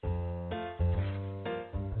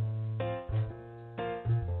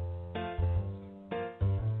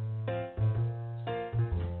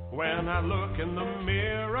When I look in the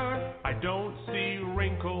mirror, I don't see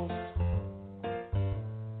wrinkles.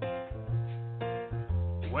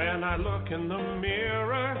 When I look in the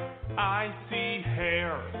mirror, I see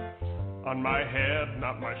hair on my head,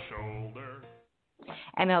 not my shoulder.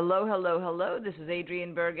 And hello, hello, hello. This is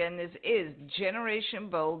Adrienne Bergen. This is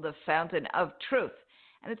Generation Bold, the fountain of truth.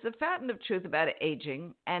 And it's the fountain of truth about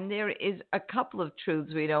aging. And there is a couple of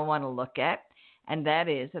truths we don't want to look at. And that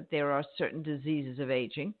is that there are certain diseases of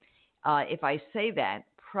aging. If I say that,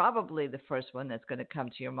 probably the first one that's going to come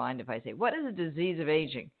to your mind if I say, what is a disease of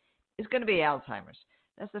aging? It's going to be Alzheimer's.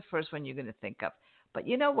 That's the first one you're going to think of. But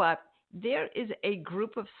you know what? There is a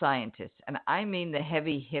group of scientists, and I mean the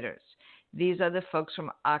heavy hitters. These are the folks from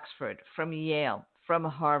Oxford, from Yale, from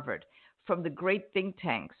Harvard, from the great think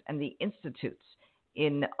tanks and the institutes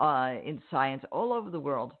in science all over the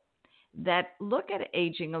world that look at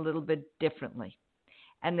aging a little bit differently.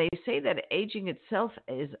 And they say that aging itself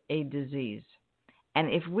is a disease. And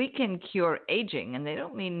if we can cure aging, and they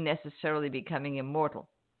don't mean necessarily becoming immortal,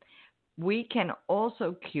 we can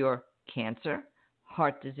also cure cancer,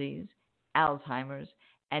 heart disease, Alzheimer's,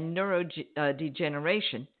 and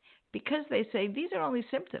neurodegeneration, because they say these are only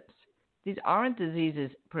symptoms. These aren't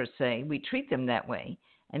diseases per se. We treat them that way,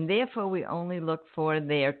 and therefore we only look for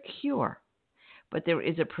their cure. But there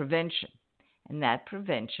is a prevention, and that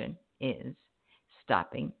prevention is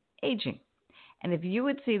stopping aging. And if you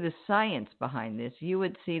would see the science behind this, you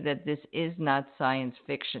would see that this is not science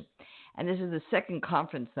fiction. And this is the second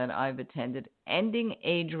conference that I've attended, Ending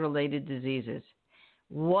Age-Related Diseases.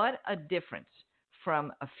 What a difference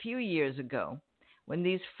from a few years ago when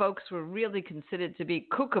these folks were really considered to be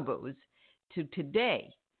kookaboos to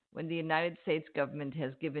today when the United States government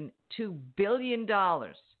has given $2 billion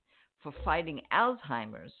for fighting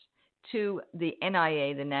Alzheimer's to the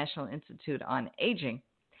NIA, the National Institute on Aging,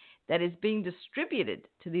 that is being distributed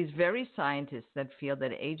to these very scientists that feel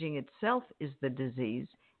that aging itself is the disease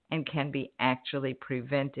and can be actually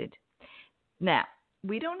prevented. Now,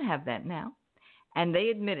 we don't have that now, and they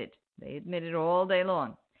admitted all day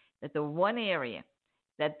long that the one area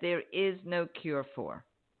that there is no cure for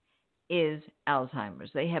is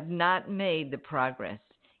Alzheimer's. They have not made the progress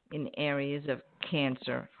in areas of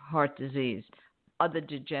cancer, heart disease, other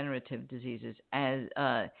degenerative diseases as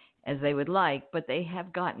they would like, but they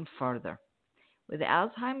have gotten further. With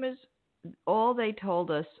Alzheimer's, all they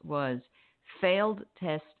told us was failed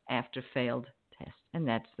test after failed test, and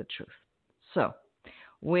that's the truth. So,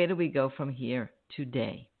 where do we go from here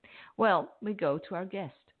today? Well, we go to our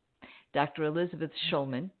guest, Dr. Elizabeth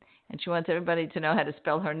Shulman, and she wants everybody to know how to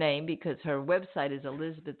spell her name because her website is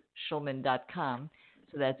elizabethshulman.com,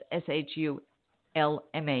 so that's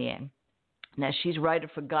SHULMAN. Now, she's writer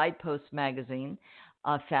for Guidepost magazine,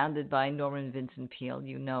 founded by Norman Vincent Peale,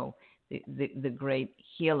 you know, the great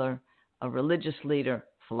healer, a religious leader,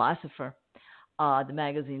 philosopher. The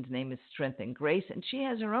magazine's name is Strength and Grace, and she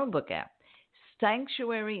has her own book out,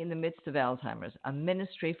 Sanctuary in the Midst of Alzheimer's, a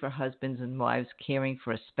ministry for husbands and wives caring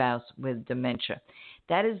for a spouse with dementia.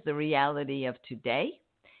 That is the reality of today.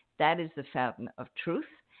 That is the fountain of truth.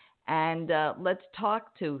 And let's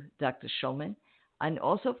talk to Dr. Shulman. And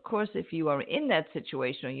also, of course, if you are in that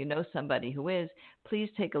situation or you know somebody who is,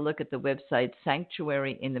 please take a look at the website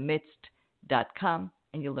sanctuaryinthemidst.com,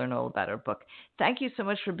 and you'll learn all about our book. Thank you so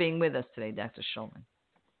much for being with us today, Dr. Shulman.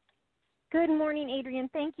 Good morning, Adrienne.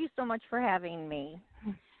 Thank you so much for having me.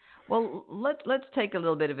 Well, let's take a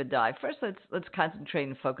little bit of a dive. First, let's concentrate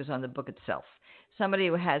and focus on the book itself. Somebody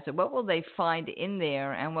who has it, what will they find in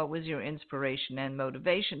there, and what was your inspiration and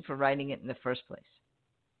motivation for writing it in the first place?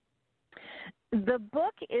 The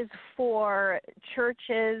book is for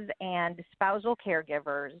churches and spousal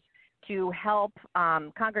caregivers to help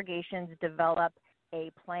congregations develop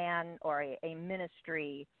a plan or a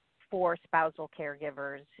ministry for spousal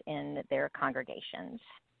caregivers in their congregations.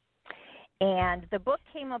 And the book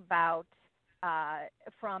came about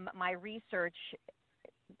from my research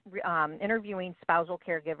interviewing spousal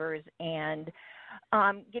caregivers and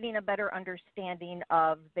getting a better understanding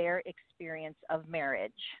of their experience of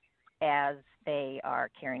marriage as they are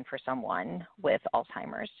caring for someone with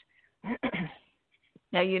Alzheimer's.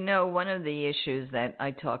 Now, you know, one of the issues that I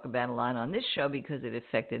talk about a lot on this show because it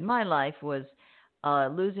affected my life was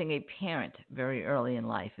losing a parent very early in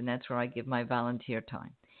life, and that's where I give my volunteer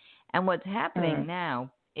time. And what's happening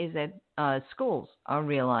now is that schools are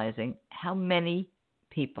realizing how many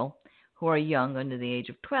people who are young, under the age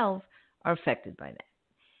of 12, are affected by that.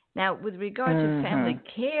 Now, with regard to family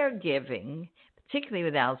caregiving, particularly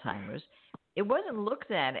with Alzheimer's, it wasn't looked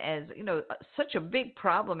at as, you know, such a big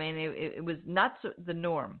problem, and it was not the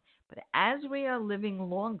norm. But as we are living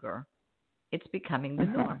longer, It's becoming the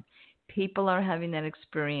norm. People are having that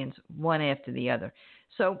experience one after the other.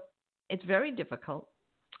 So it's very difficult.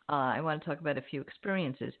 I want to talk about a few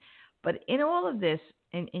experiences. But in all of this,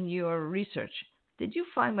 in your research, did you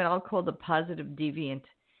find what I'll call the positive deviant?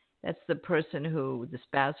 That's the person the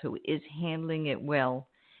spouse who is handling it well.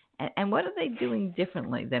 And what are they doing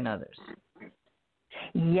differently than others?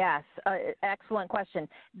 Yes, excellent question.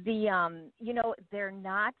 They're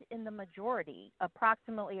not in the majority,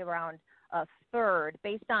 approximately around a third,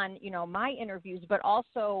 based on, my interviews, but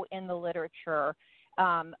also in the literature.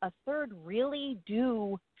 A third really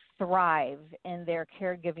do thrive in their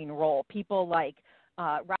caregiving role. People like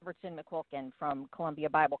Robertson McQuilkin from Columbia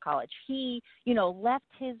Bible College. He, left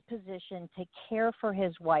his position to care for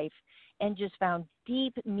his wife and just found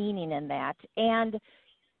deep meaning in that. And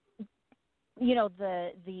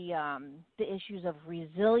the issues of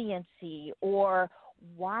resiliency or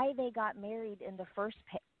why they got married in the first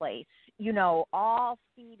place, all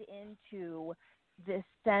feed into this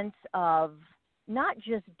sense of not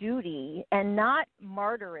just duty and not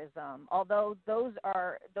martyrism, although those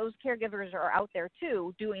caregivers are out there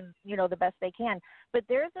too doing, the best they can. But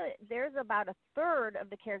there's about a third of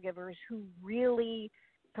the caregivers who really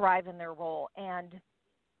thrive in their role. And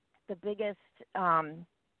the biggest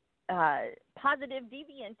positive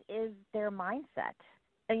deviant is their mindset.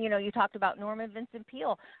 And, you talked about Norman Vincent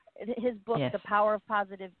Peale. His book, yes. The Power of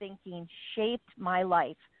Positive Thinking, shaped my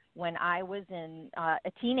life when I was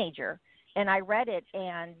a teenager. And I read it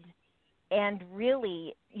and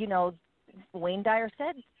really, Wayne Dyer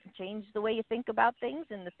said, change the way you think about things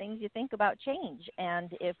and the things you think about change.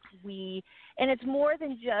 And it's more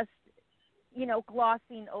than just,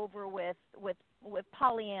 glossing over with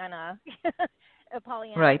Pollyanna, a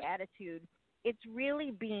Pollyanna right. attitude. It's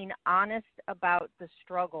really being honest about the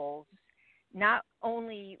struggles, not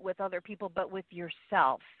only with other people, but with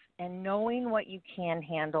yourself, and knowing what you can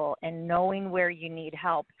handle and knowing where you need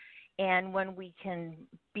help. And when we can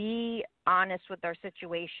be honest with our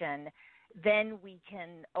situation, then we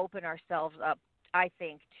can open ourselves up, I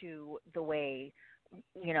think, to the way,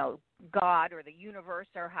 God or the universe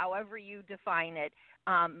or however you define it,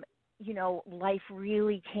 life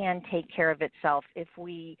really can take care of itself if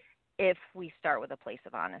we start with a place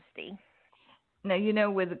of honesty. Now,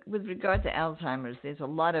 with regard to Alzheimer's, there's a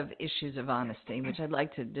lot of issues of honesty, which I'd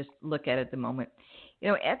like to just look at the moment.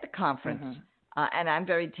 At the conference, and I'm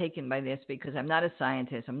very taken by this because I'm not a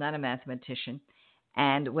scientist, I'm not a mathematician,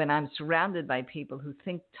 and when I'm surrounded by people who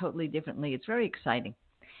think totally differently, it's very exciting.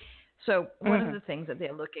 So one of the things that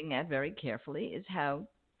they're looking at very carefully is how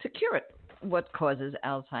to cure it, what causes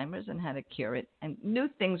Alzheimer's and how to cure it. And new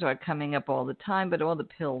things are coming up all the time, but all the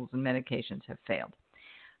pills and medications have failed.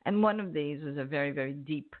 And one of these is a very, very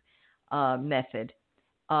deep method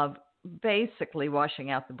of basically washing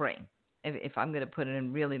out the brain, if I'm going to put it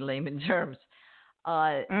in really layman terms.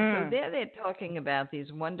 So they're talking about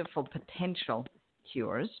these wonderful potential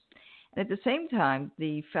cures. And at the same time,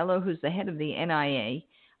 the fellow who's the head of the NIA,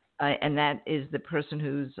 and that is the person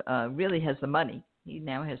who's really has the money. He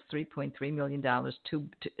now has $3.3 million,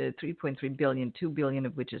 $3.3 billion, $2 billion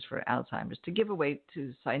of which is for Alzheimer's, to give away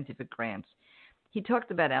to scientific grants. He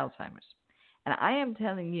talked about Alzheimer's. And I am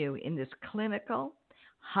telling you, in this clinical,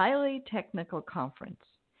 highly technical conference,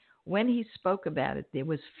 when he spoke about it, there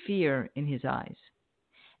was fear in his eyes.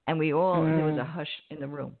 And there was a hush in the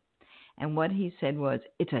room. And what he said was,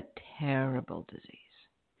 it's a terrible disease.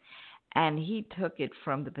 And he took it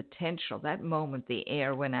from the potential. That moment, the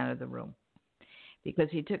air went out of the room. Because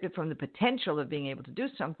he took it from the potential of being able to do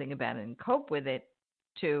something about it and cope with it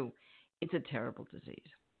to, it's a terrible disease.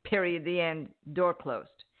 Period. The end. Door closed.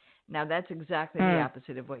 Now, that's exactly the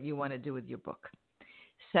opposite of what you want to do with your book.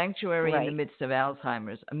 Sanctuary in the Midst of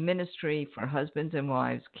Alzheimer's, a ministry for husbands and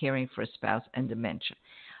wives caring for a spouse and dementia.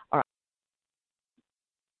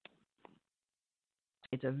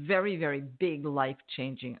 It's a very, very big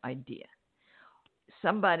life-changing idea.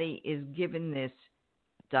 Somebody is given this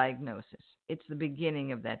diagnosis. It's the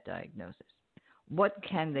beginning of that diagnosis. What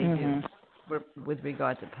can they do with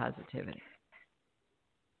regard to positivity?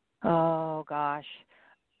 Oh, gosh.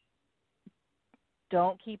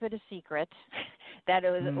 Don't keep it a secret. That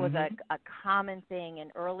was a common thing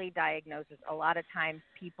in early diagnosis. A lot of times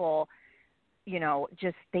people,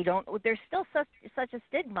 there's still such a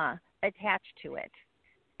stigma attached to it.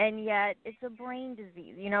 And yet it's a brain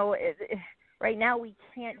disease. Right now we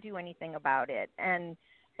can't do anything about it. And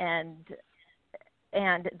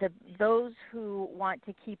those who want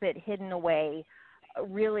to keep it hidden away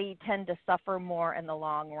really tend to suffer more in the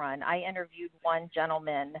long run. I interviewed one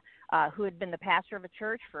gentleman who had been the pastor of a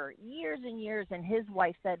church for years and years, and his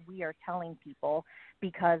wife said, "We are telling people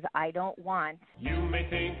because I don't want." You may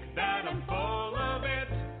think that I'm full of it,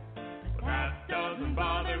 but that doesn't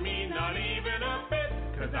bother me, not even a bit,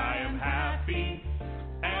 'cause I am happy,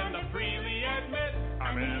 and I freely admit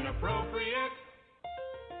I'm inappropriate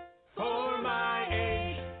for my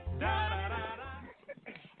age.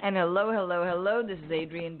 And hello. This is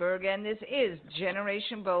Adrienne Berg, and this is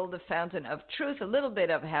Generation Bold, the fountain of truth. A little bit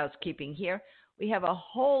of housekeeping here. We have a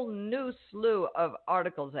whole new slew of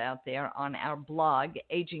articles out there on our blog,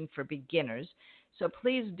 Aging for Beginners. So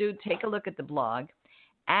please do take a look at the blog.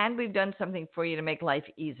 And we've done something for you to make life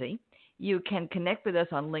easy. You can connect with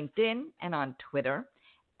us on LinkedIn and on Twitter,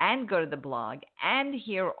 and go to the blog and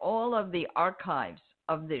hear all of the archives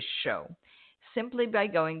of this show simply by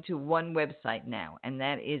going to one website now, and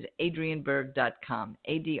that is adrienneberg.com,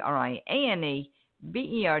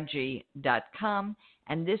 ADRIANEBERG.com,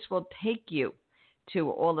 and this will take you to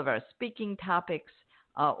all of our speaking topics,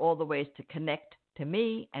 all the ways to connect to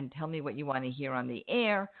me and tell me what you want to hear on the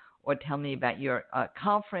air, or tell me about your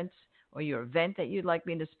conference or your event that you'd like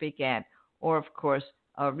me to speak at, or, of course,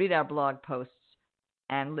 read our blog posts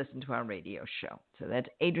and listen to our radio show. So that's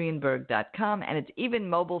adrienneberg.com, and it's even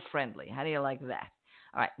mobile friendly. How do you like that?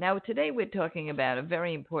 All right, now today we're talking about a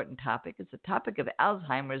very important topic. It's the topic of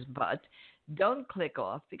Alzheimer's, but don't click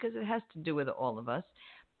off because it has to do with all of us.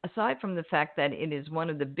 Aside from the fact that it is one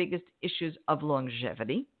of the biggest issues of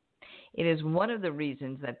longevity, it is one of the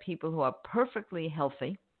reasons that people who are perfectly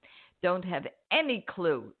healthy don't have any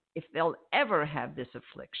clue if they'll ever have this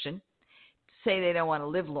affliction, say they don't want to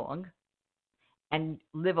live long, and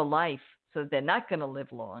live a life so that they're not going to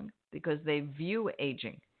live long because they view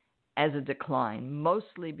aging as a decline,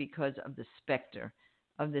 mostly because of the specter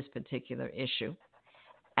of this particular issue.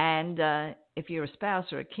 And if you're a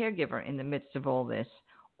spouse or a caregiver in the midst of all this,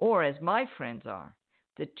 or as my friends are,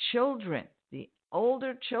 the children, the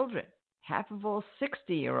older children, half of all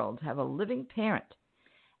 60-year-olds have a living parent.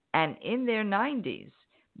 And in their 90s,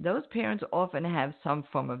 those parents often have some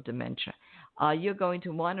form of dementia. You're going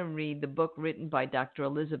to want to read the book written by Dr.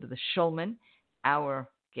 Elizabeth Shulman, our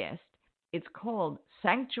guest. It's called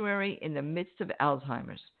Sanctuary in the Midst of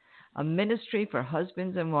Alzheimer's, a ministry for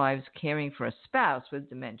husbands and wives caring for a spouse with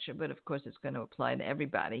dementia, but of course it's going to apply to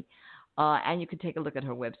everybody. And you can take a look at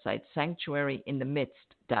her website,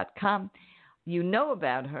 sanctuaryinthemidst.com. You know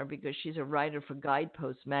about her because she's a writer for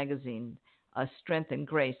Guidepost magazine, Strength and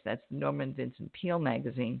Grace, that's Norman Vincent Peale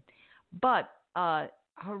magazine. But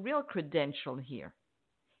her real credential here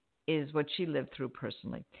is what she lived through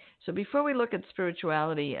personally. So before we look at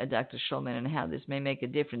spirituality, Dr. Shulman, and how this may make a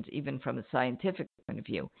difference even from a scientific point of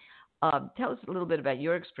view, tell us a little bit about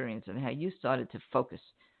your experience and how you started to focus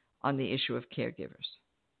on the issue of caregivers.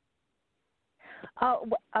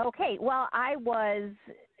 Okay. Well, I was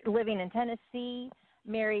living in Tennessee,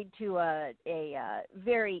 married to a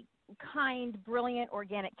very kind, brilliant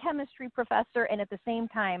organic chemistry professor, and at the same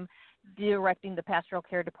time directing the pastoral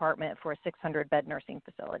care department for a 600-bed nursing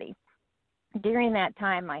facility. During that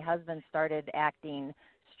time, my husband started acting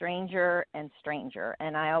stranger and stranger,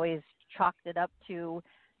 and I always chalked it up to,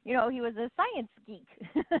 he was a science geek,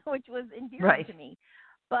 which was endearing to me.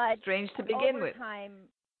 But strange to begin with.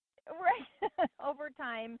 Over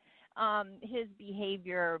time, his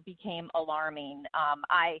behavior became alarming.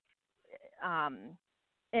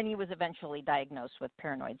 And he was eventually diagnosed with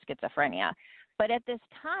paranoid schizophrenia. But at this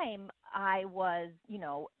time, I was,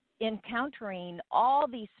 encountering all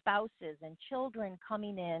these spouses and children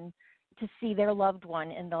coming in to see their loved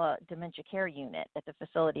one in the dementia care unit at the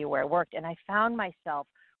facility where I worked. And I found myself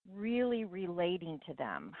really relating to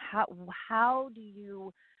them. How do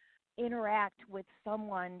you interact with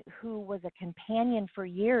someone who was a companion for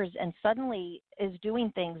years and suddenly is doing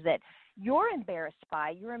things that you're embarrassed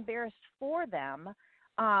by, you're embarrassed for them?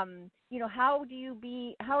 How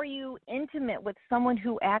are you intimate with someone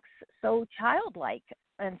who acts so childlike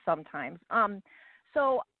and sometimes?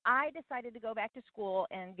 So I decided to go back to school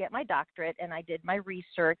and get my doctorate, and I did my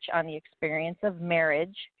research on the experience of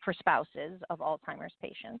marriage for spouses of Alzheimer's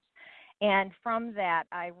patients. And from that,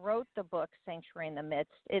 I wrote the book Sanctuary in the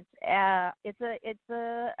Midst. It's a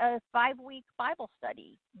 5-week Bible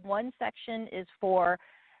study. One section is for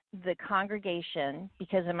the congregation,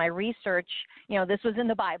 because in my research, this was in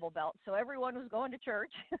the Bible Belt, so everyone was going to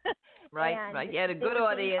church. Right. You had a good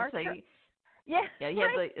audience. You had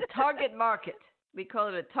the target market. We call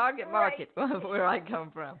it a target market where I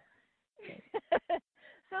come from.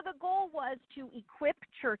 So the goal was to equip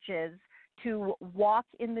churches to walk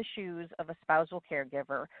in the shoes of a spousal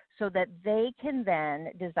caregiver so that they can then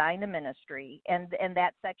design a ministry, and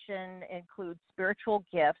that section includes spiritual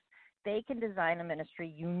gifts. They can design a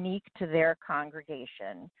ministry unique to their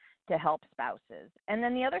congregation to help spouses. And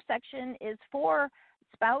then the other section is for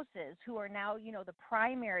spouses who are now, the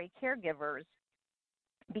primary caregivers,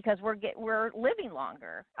 because we're living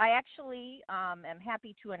longer. I actually am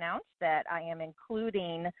happy to announce that I am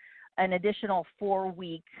including an additional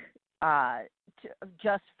 4-week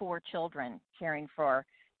just for children caring for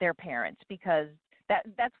their parents, because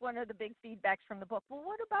that's one of the big feedbacks from the book. Well,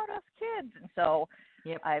 what about us kids? And so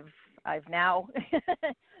yep. I've now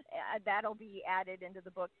that'll be added into the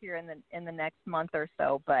book here in the next month or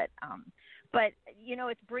so. But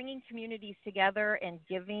it's bringing communities together and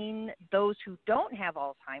giving those who don't have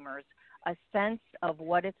Alzheimer's a sense of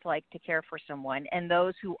what it's like to care for someone, and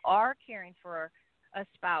those who are caring for a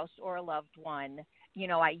spouse or a loved one.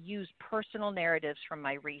 I use personal narratives from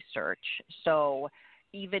my research. So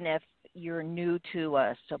even if you're new to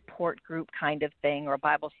a support group kind of thing or a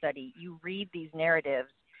Bible study, you read these narratives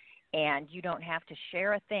and you don't have to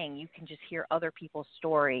share a thing. You can just hear other people's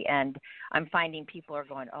story. And I'm finding people are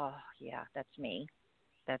going, oh, yeah, that's me.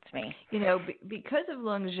 That's me. Because of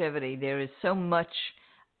longevity, there is so much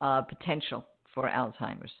potential for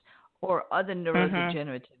Alzheimer's or other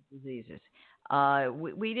neurodegenerative diseases.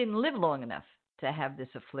 We didn't live long enough to have this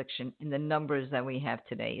affliction in the numbers that we have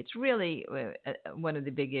today. It's really one of the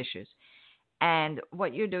big issues. And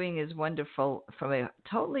what you're doing is wonderful from a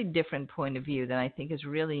totally different point of view that I think is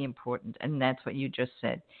really important, and that's what you just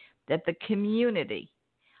said, that the community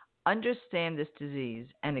understand this disease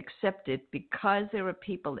and accept it, because there are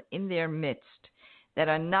people in their midst that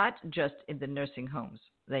are not just in the nursing homes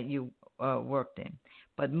that you worked in,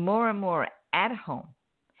 but more and more at home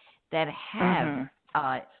that have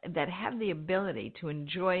the ability to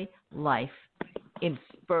enjoy life in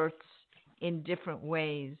spurts, in different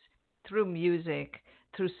ways, through music,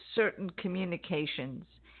 through certain communications,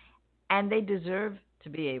 and they deserve to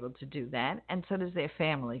be able to do that, and so does their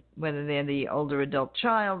family, whether they're the older adult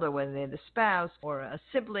child or whether they're the spouse or a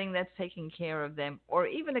sibling that's taking care of them, or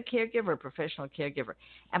even a caregiver, a professional caregiver.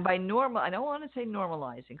 And by normal, I don't want to say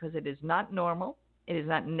normalizing, because it is not normal. It is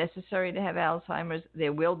not necessary to have Alzheimer's.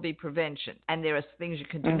 There will be prevention, and there are things you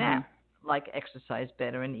can do now, like exercise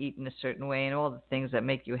better and eat in a certain way and all the things that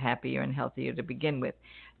make you happier and healthier to begin with.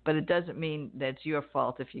 But it doesn't mean that it's your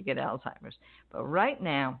fault if you get Alzheimer's. But right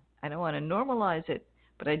now, I don't want to normalize it,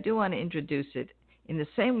 but I do want to introduce it in the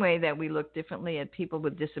same way that we look differently at people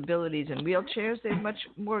with disabilities and wheelchairs. There's much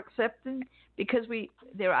more acceptance because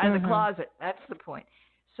they're out of the closet. That's the point.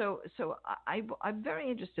 So I'm very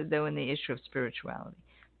interested, though, in the issue of spirituality.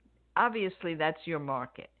 Obviously, that's your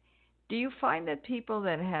market. Do you find that people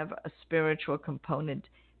that have a spiritual component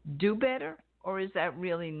do better, or is that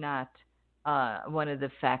really not one of the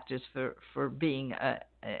factors for being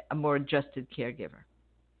a more adjusted caregiver?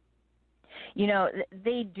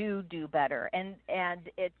 They do better, and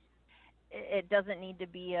it doesn't need to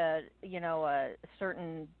be a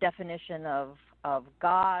certain definition of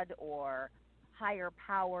God or higher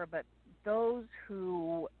power, but those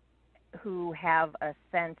who have a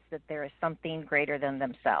sense that there is something greater than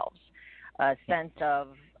themselves, a sense of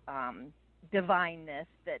divineness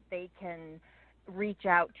that they can reach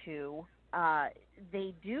out to,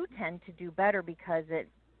 they do tend to do better, because it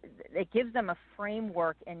gives them a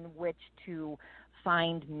framework in which to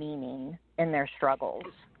find meaning in their struggles.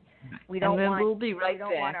 We'll be right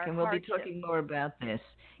back, and we'll be talking more about this.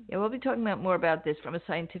 Yeah, we'll be talking more about this from a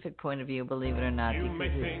scientific point of view, believe it or not, because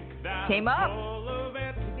it came up.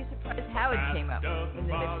 You'd be surprised how it came up in the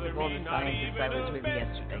midst of all the scientists I was with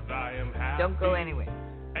yesterday. Don't go anywhere.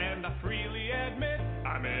 And I freely admit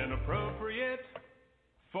I'm inappropriate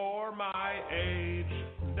for my age.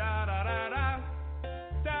 Da da da da.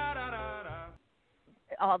 Da da da da.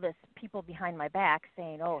 All this people behind my back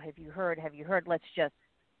saying, "Oh, have you heard? Have you heard? Let's just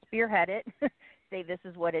spearhead it, say this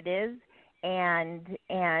is what it is." And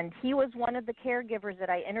he was one of the caregivers that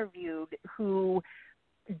I interviewed who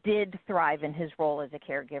did thrive in his role as a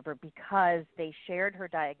caregiver, because they shared her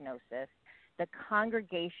diagnosis. The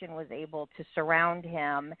congregation was able to surround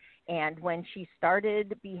him, and when she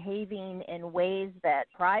started behaving in ways that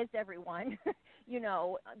surprised everyone,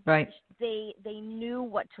 right, they knew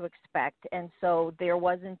what to expect, and so there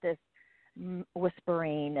wasn't this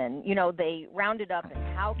whispering, and they rounded up and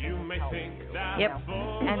how can we help you? Yep.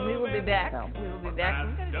 And we will be back. We're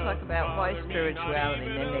going to talk about why spirituality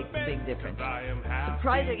may make a big difference.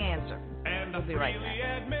 Surprising answer. We'll be right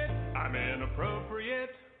back. I'm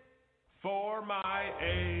inappropriate for my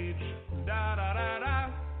age. Da da da da.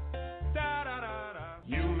 Da da da da.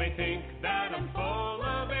 You may may think that I'm full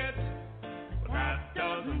of it, but that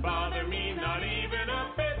doesn't bother me, not even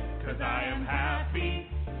a bit, 'cause I am happy,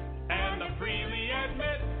 and I freely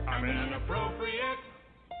admit I'm inappropriate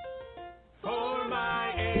for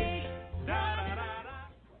my age. Da-da-da-da.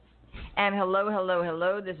 And hello, hello,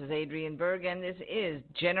 hello. This is Adrienne Bergen. This is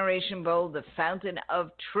Generation Bold, the fountain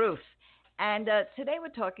of truth. And today we're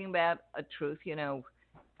talking about a truth. You know,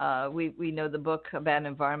 we know the book about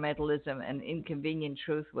environmentalism and inconvenient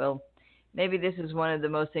truth. Well, maybe this is one of the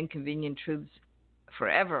most inconvenient truths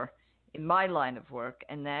forever in my line of work,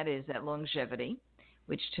 and that is that longevity,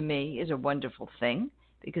 which to me is a wonderful thing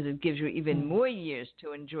because it gives you even more years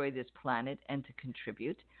to enjoy this planet and to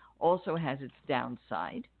contribute, also has its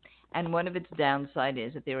downside. And one of its downside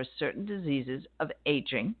is that there are certain diseases of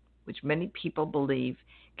aging, which many people believe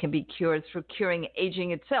can be cured through curing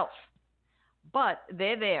aging itself. But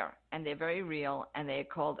they're there, and they're very real, and they're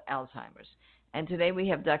called Alzheimer's. And today we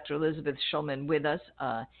have Dr. Elizabeth Shulman with us,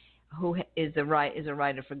 who is a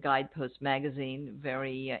writer for Guidepost Magazine,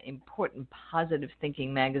 very important positive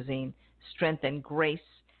thinking magazine, Strength and Grace,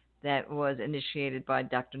 that was initiated by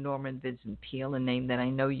Dr. Norman Vincent Peale, a name that I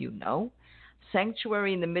know you know.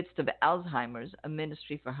 Sanctuary in the Midst of Alzheimer's, a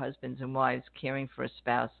ministry for husbands and wives caring for a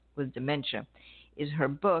spouse with dementia, is her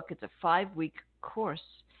book. It's a 5-week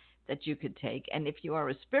course that you could take, and if you are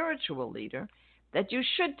a spiritual leader, that you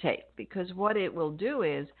should take, because what it will do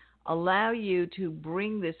is allow you to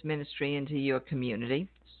bring this ministry into your community,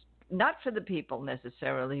 not for the people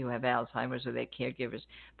necessarily who have Alzheimer's or their caregivers,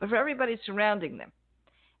 but for everybody surrounding them.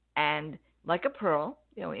 And like a pearl,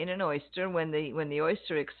 you know, in an oyster, when the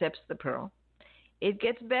oyster accepts the pearl, it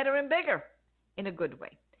gets better and bigger in a good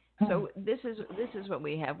way. So this is what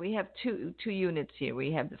we have. We have two units here.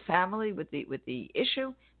 We have the family with the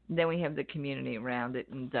issue, and then we have the community around it,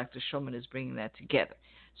 and Dr. Shulman is bringing that together.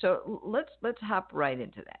 So let's hop right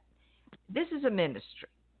into that. This is a ministry.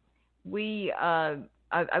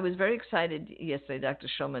 I was very excited yesterday, Dr.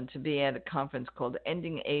 Shulman, to be at a conference called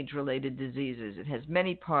Ending Age-Related Diseases. It has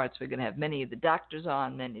many parts. We're going to have many of the doctors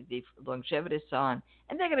on, many of the longevitists on,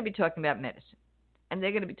 and they're going to be talking about medicine. And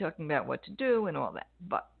they're going to be talking about what to do and all that.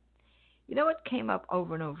 But you know what came up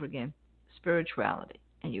over and over again? Spirituality.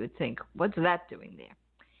 And you would think, what's that doing there?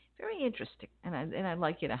 Very interesting. And I'd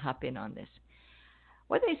like you to hop in on this.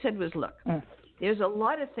 What they said was, look, there's a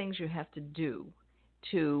lot of things you have to do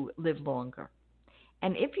to live longer.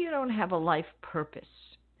 And if you don't have a life purpose,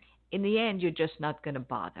 in the end, you're just not going to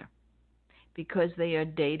bother, because they are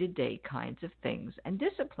day-to-day kinds of things and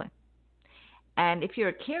discipline. And if you're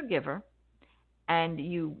a caregiver and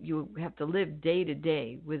you have to live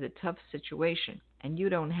day-to-day with a tough situation and you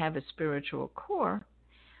don't have a spiritual core,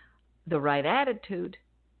 the right attitude,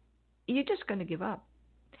 you're just going to give up.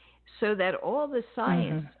 So that all the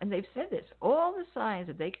science, and they've said this, all the science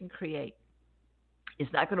that they can create is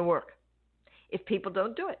not going to work if people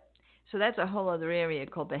don't do it. So that's a whole other area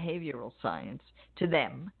called behavioral science to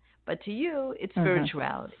them. But to you, it's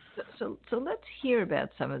spirituality. So let's hear about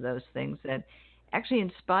some of those things that actually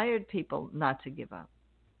inspired people not to give up.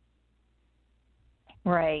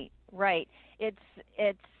 Right.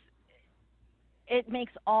 It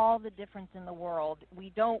makes all the difference in the world.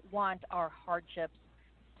 We don't want our hardships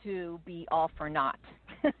to be all for naught.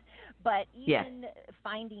 But even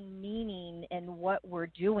finding meaning in what we're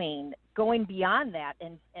doing, going beyond that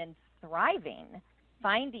and thriving,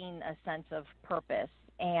 finding a sense of purpose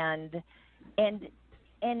and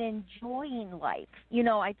enjoying life. You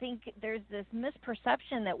know, I think there's this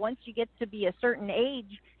misperception that once you get to be a certain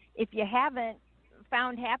age, if you haven't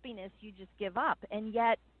found happiness, you just give up. And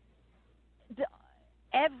yet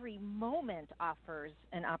every moment offers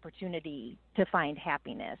an opportunity to find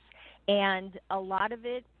happiness. And a lot of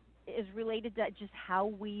it is related to just how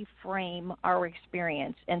we frame our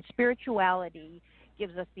experience. And spirituality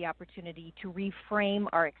gives us the opportunity to reframe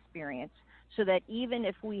our experience so that even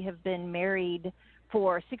if we have been married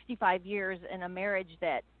for 65 years in a marriage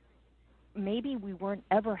that maybe we weren't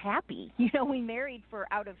ever happy, you know, we married for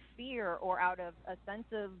out of fear or out of a sense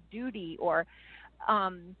of duty, or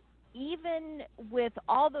even with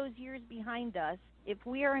all those years behind us, if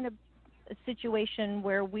we are in a situation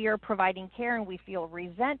where we are providing care and we feel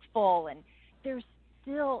resentful, and there's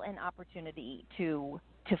still an opportunity to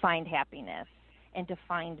find happiness and to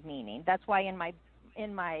find meaning. That's why in my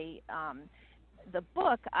the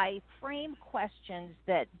book, I frame questions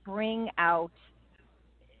that bring out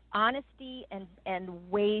honesty and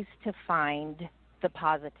ways to find the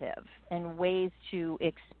positive and ways to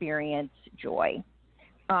experience joy.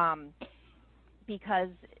 Because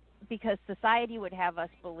society would have us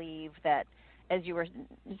believe that, as you were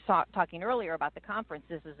talking earlier about the conference,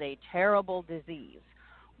 this is a terrible disease,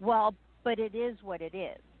 Well, but it is what it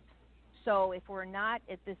is. So if we're not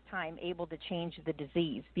at this time able to change the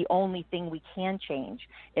disease, the only thing we can change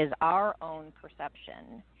is our own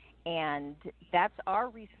perception. And that's our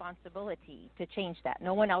responsibility to change that.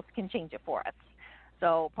 No one else can change it for us.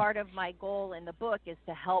 So part of my goal in the book is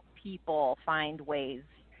to help people find ways,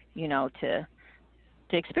 to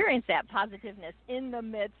experience that positiveness in the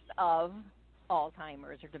midst of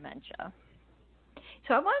Alzheimer's or dementia.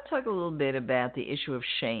 So I want to talk a little bit about the issue of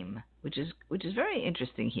shame, which is very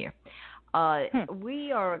interesting here.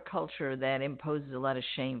 We are a culture that imposes a lot of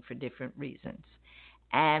shame for different reasons,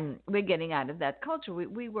 and we're getting out of that culture.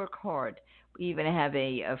 We work hard. We even have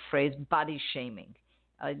a phrase, body shaming.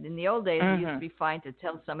 In the old days, it used to be fine to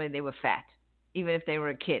tell somebody they were fat, even if they were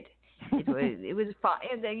a kid. It was fine.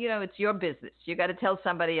 It's your business. You got to tell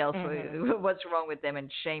somebody else what's wrong with them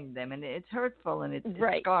and shame them, and it's hurtful and it's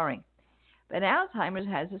scarring. But Alzheimer's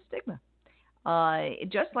has a stigma.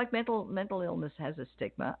 Just like mental illness has a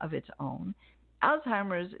stigma of its own,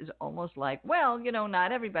 Alzheimer's is almost like,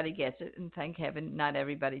 not everybody gets it, and thank heaven not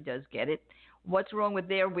everybody does get it. What's wrong with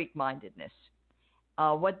their weak-mindedness?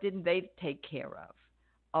 What didn't they take care of?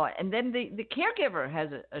 And then the caregiver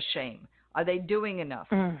has a shame. Are they doing enough?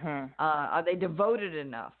 Are they devoted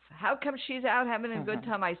enough? How come she's out having a good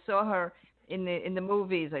time? I saw her in the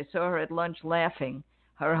movies. I saw her at lunch laughing.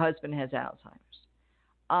 Her husband has Alzheimer's.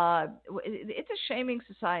 It's a shaming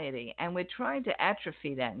society, and we're trying to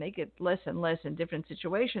atrophy that, make it less and less in different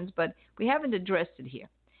situations, but we haven't addressed it here.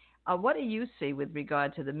 What do you see with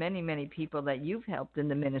regard to the many, many people that you've helped in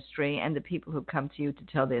the ministry and the people who come to you to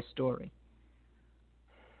tell their story?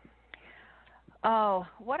 Oh,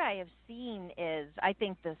 what I have seen is, I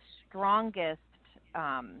think the strongest,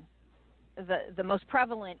 the most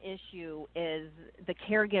prevalent issue is the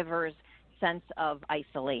caregiver's sense of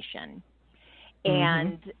isolation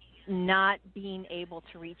and not being able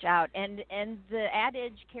to reach out. And the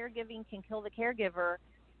adage, caregiving can kill the caregiver,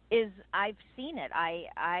 is, I've seen it. I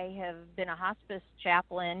have been a hospice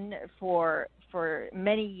chaplain for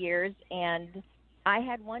many years, and I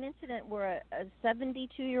had one incident where a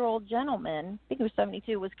 72-year-old gentleman, I think he was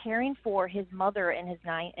 72, was caring for his mother in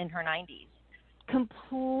her 90s,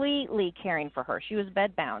 completely caring for her. She was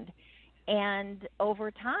bedbound. And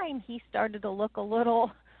over time, he started to look a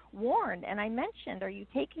little worn. And I mentioned, are you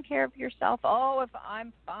taking care of yourself? Oh, if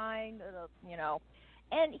I'm fine,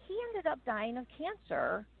 And he ended up dying of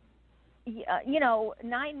cancer,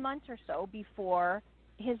 9 months or so before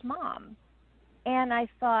his mom. And I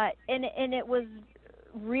thought, and it was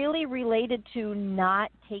really related to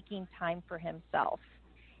not taking time for himself.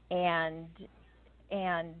 And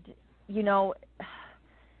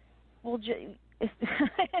well,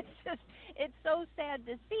 it's so sad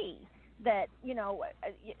to see that,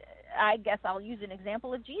 I guess I'll use an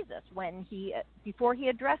example of Jesus. When before he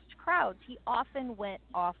addressed crowds, he often went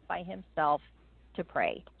off by himself to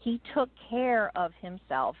pray. He took care of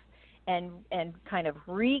himself and kind of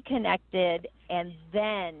reconnected, and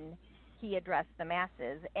then he addressed the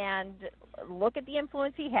masses. And look at the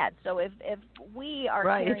influence he had. So if we are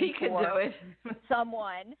caring if he can for do it.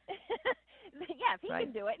 someone, yeah, if he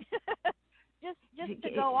can do it, just to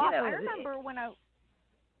go off. I remember when I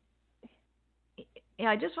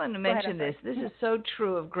just wanted to mention this. This is so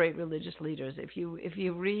true of great religious leaders. If you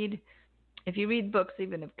read books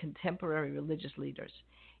even of contemporary religious leaders,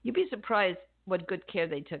 you'd be surprised what good care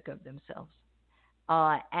they took of themselves.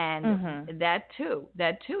 And that too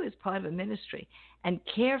is part of a ministry. And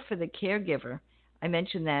care for the caregiver, I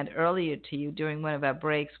mentioned that earlier to you during one of our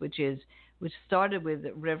breaks, which started with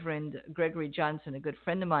Reverend Gregory Johnson, a good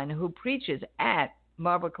friend of mine, who preaches at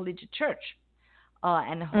Marble Collegiate Church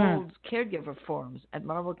and holds caregiver forums at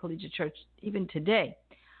Marble Collegiate Church even today.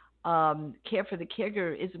 Care for the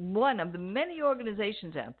Caregiver is one of the many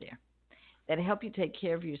organizations out there that help you take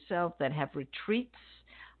care of yourself, that have retreats,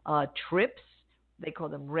 trips. They call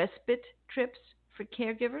them respite trips for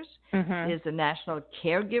caregivers. There's the National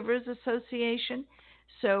Caregivers Association.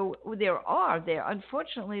 So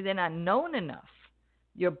unfortunately, they're not known enough.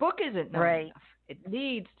 Your book isn't known enough. It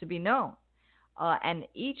needs to be known. And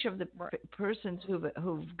each of the persons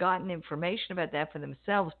who've gotten information about that for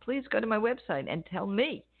themselves, please go to my website and tell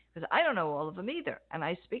me, because I don't know all of them either, and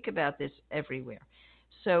I speak about this everywhere.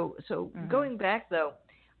 So going back, though,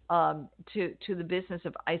 to the business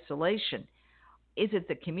of isolation, is it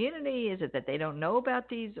the community? Is it that they don't know about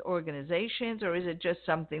these organizations, or is it just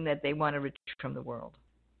something that they want to retreat from the world?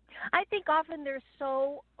 I think often they're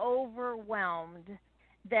so overwhelmed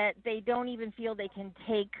that they don't even feel they can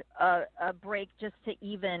take a break just to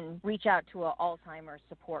even reach out to an Alzheimer's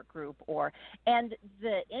support group. And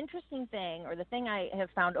the interesting thing, or the thing I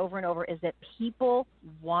have found over and over, is that people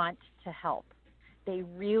want to help. They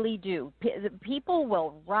really do. People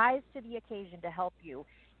will rise to the occasion to help you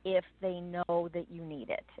if they know that you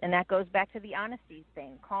need it. And that goes back to the honesty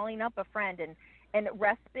thing, calling up a friend. And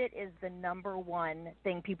respite is the number one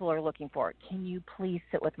thing people are looking for. Can you please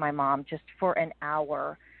sit with my mom just for an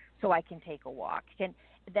hour so I can take a walk?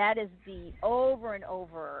 That is the over and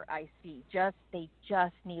over I see. They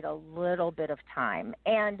just need a little bit of time.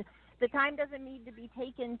 And the time doesn't need to be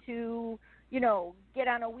taken to, get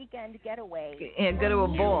on a weekend getaway. And go to a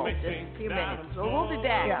ball, just a few minutes. So we'll be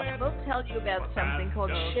back. Yeah. We'll tell you about something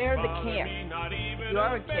called Share the Care. You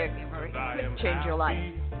are a caregiver. It could change your life.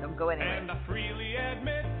 Don't go anywhere. And I freely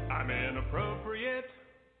admit I'm inappropriate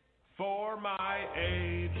for my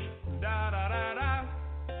age. Da da da da.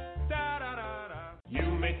 Da da da da.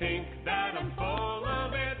 You may think that I'm full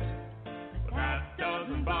of it, but that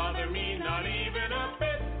doesn't bother me not even a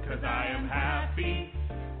bit, 'cause I am happy.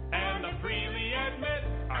 And I freely admit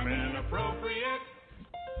I'm inappropriate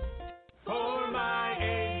for my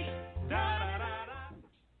age. Da da da da.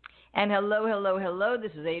 And hello, hello, hello.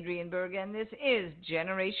 This is Adrienne Berg, and this is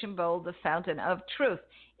Generation Bold, the Fountain of Truth.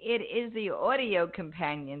 It is the audio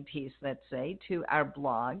companion piece, let's say, to our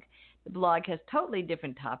blog. The blog has totally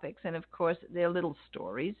different topics, and of course, they're little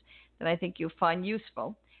stories that I think you'll find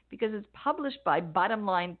useful because it's published by Bottom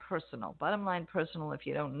Line Personal. Bottom Line Personal, if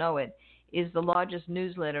you don't know it, is the largest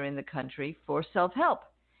newsletter in the country for self-help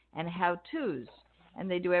and how-tos. And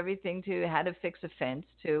they do everything to how to fix a fence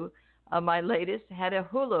to my latest, how to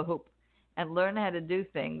hula hoop and learn how to do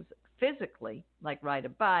things physically, like ride a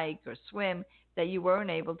bike or swim, that you weren't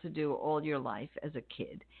able to do all your life as a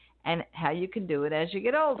kid, and how you can do it as you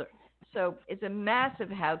get older. So it's a massive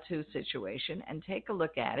how-to situation, and take a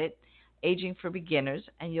look at it, Aging for Beginners,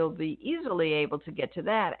 and you'll be easily able to get to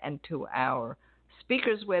that and to our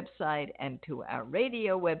speaker's website and to our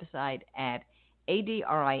radio website at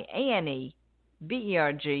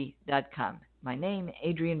ADRIANEBERG.com. My name,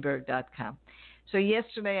 AdrienneBerg.com. So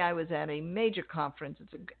yesterday I was at a major conference.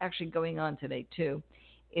 It's actually going on today too.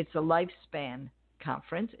 It's a lifespan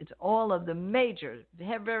conference. It's all of the major,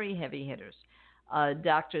 very heavy hitters,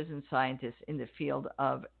 doctors and scientists in the field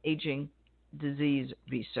of aging disease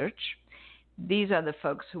research. These are the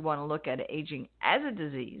folks who want to look at aging as a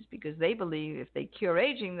disease because they believe if they cure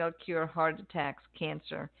aging, they'll cure heart attacks,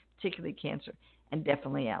 cancer, particularly cancer, and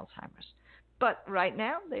definitely Alzheimer's. But right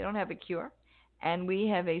now, they don't have a cure, and we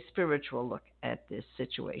have a spiritual look at this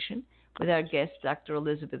situation with our guest, Dr.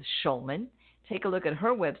 Elizabeth Shulman. Take a look at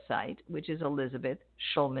her website, which is Elizabeth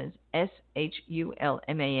Shulman,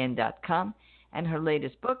 SHULMAN.com, and her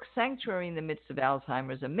latest book, Sanctuary in the Midst of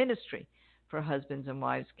Alzheimer's, a Ministry for Husbands and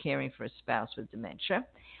Wives Caring for a Spouse with Dementia.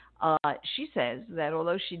 She says that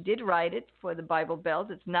although she did write it for the Bible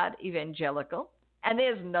Belt, it's not evangelical, and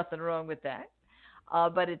there's nothing wrong with that,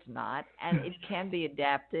 but it's not, and it can be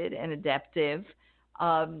adapted and adaptive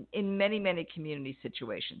in many, many community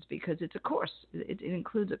situations because it's a course. It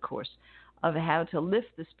includes a course of how to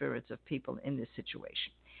lift the spirits of people in this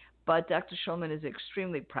situation. But Dr. Shulman is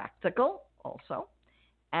extremely practical also,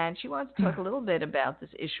 and she wants to talk a little bit about this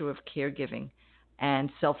issue of caregiving and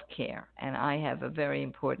self-care. And I have a very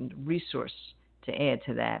important resource to add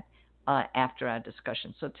to that after our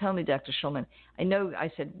discussion. So tell me, Dr. Shulman, I know I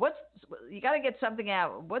said, you got to get something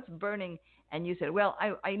out. What's burning? And you said, well,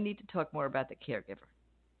 I need to talk more about the caregiver.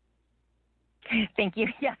 Thank you.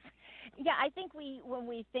 Yes. Yeah, I think when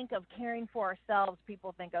we think of caring for ourselves,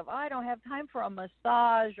 people think of, I don't have time for a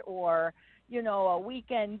massage or, a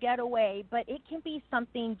weekend getaway, but it can be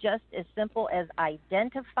something just as simple as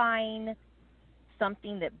identifying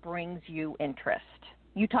something that brings you interest.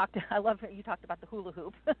 I love that you talked about the hula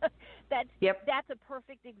hoop. That's a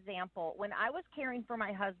perfect example. When I was caring for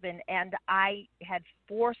my husband and I had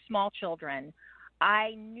 4 small children,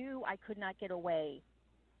 I knew I could not get away.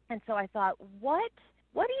 And so I thought, what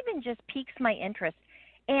even just piques my interest?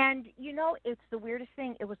 And, it's the weirdest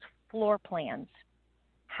thing. It was floor plans.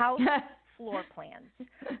 House floor plans.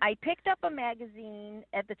 I picked up a magazine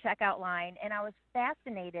at the checkout line, and I was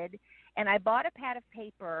fascinated, and I bought a pad of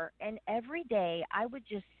paper, and every day I would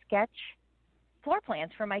just sketch floor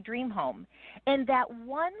plans for my dream home. And that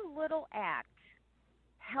one little act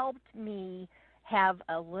helped me have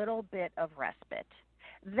a little bit of respite.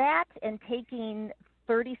 That and taking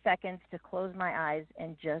 30 seconds to close my eyes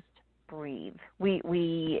and just breathe.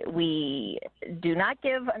 We do not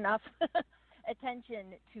give enough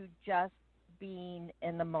attention to just being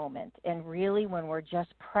in the moment. And really, when we're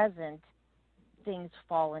just present, things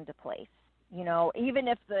fall into place. You know, even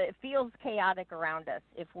if it feels chaotic around us,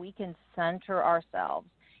 if we can center ourselves,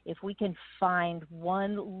 if we can find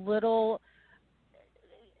one little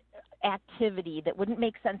activity that wouldn't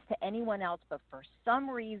make sense to anyone else, but for some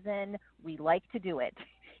reason we like to do it,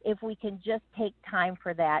 if we can just take time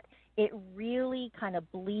for that, it really kind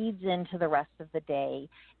of bleeds into the rest of the day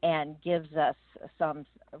and gives us some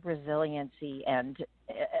resiliency and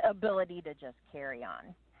ability to just carry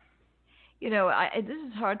on. You know, this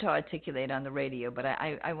is hard to articulate on the radio, but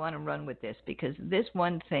I want to run with this because this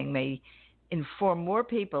one thing may inform more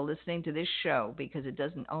people listening to this show because it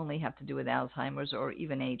doesn't only have to do with Alzheimer's or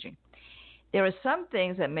even aging. There are some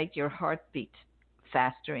things that make your heart beat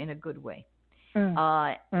faster in a good way.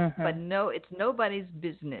 But no, it's nobody's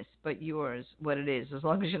business but yours what it is, as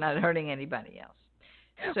long as you're not hurting anybody else.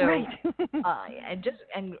 So, right.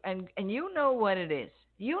 and you know what it is.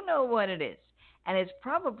 You know what it is. And it's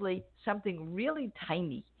probably something really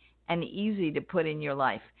tiny and easy to put in your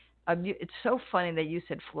life. It's so funny that you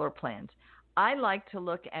said floor plans. I like to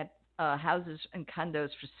look at houses and condos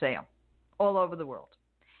for sale all over the world.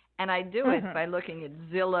 And I do it by looking at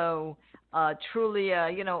Zillow, Trulia,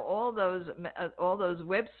 you know, all those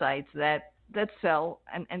websites that sell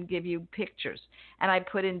and give you pictures. And I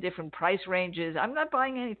put in different price ranges. I'm not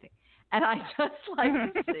buying anything. And I just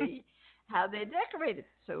like to see how they're decorated.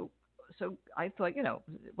 So I thought, you know,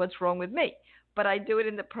 what's wrong with me? But I do it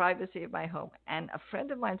in the privacy of my home. And a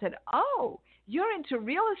friend of mine said, "Oh, you're into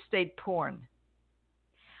real estate porn."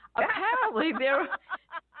 Apparently, there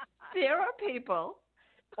are people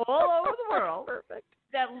all over the world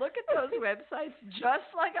that look at those websites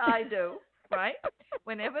just like I do, right?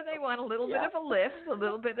 Whenever they want a little bit of a lift, a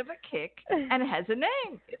little bit of a kick, and it has a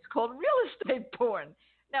name. It's called real estate porn.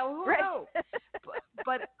 Now, who knows?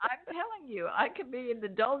 But I'm telling you, I could be in the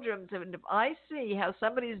doldrums, and if I see how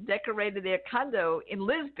somebody's decorated their condo in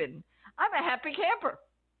Lisbon, I'm a happy camper.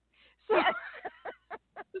 So,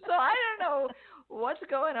 so I don't know what's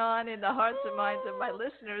going on in the hearts and minds of my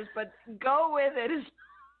listeners, but go with it as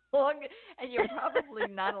long, and you're probably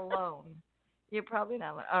not alone. You're probably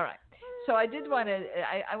not alone. All right. So I did want to,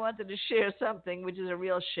 I wanted to share something, which is a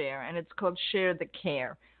real share, and it's called Share the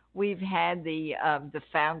Care. We've had the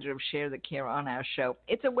founder of Share the Care on our show.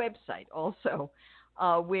 It's a website also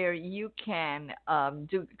where you can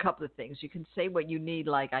do a couple of things. You can say what you need,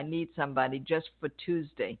 like I need somebody just for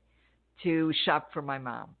Tuesday to shop for my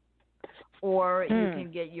mom. Or you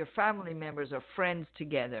can get your family members or friends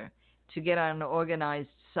together to get on an organized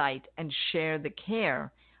site and share the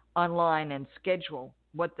care online and schedule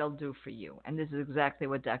what they'll do for you. And this is exactly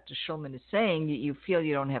what Dr. Shulman is saying. You feel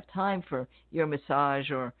you don't have time for your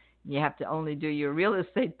massage or you have to only do your real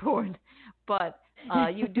estate porn, but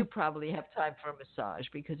you do probably have time for a massage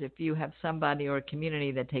because if you have somebody or a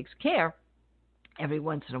community that takes care every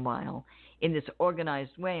once in a while in this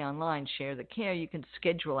organized way online, Share the Care, you can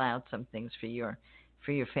schedule out some things for your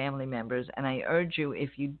family members. And I urge you,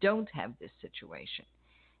 if you don't have this situation,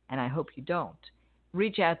 and I hope you don't,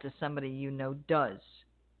 reach out to somebody you know does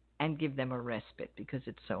and give them a respite because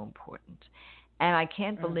it's so important. And I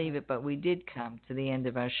can't believe it, but we did come to the end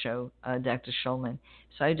of our show, Dr. Shulman.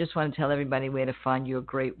 So I just want to tell everybody where to find your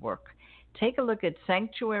great work. Take a look at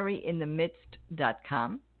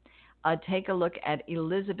sanctuaryinthemidst.com. Take a look at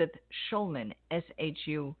Elizabeth Shulman,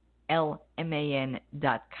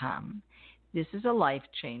 SHULMAN.com. This is a life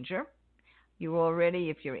changer. You already,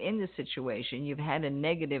 if you're in this situation, you've had a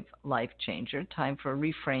negative life changer. Time for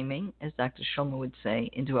reframing, as Dr. Shulman would say,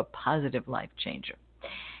 into a positive life changer.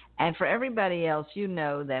 And for everybody else, you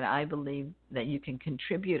know that I believe that you can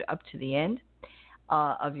contribute up to the end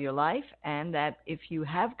of your life, and that if you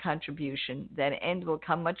have contribution, that end will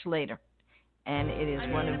come much later. And it is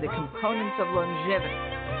one of the components of longevity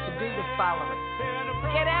to do the following.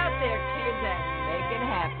 Get out there, kids, and make it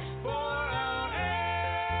happen.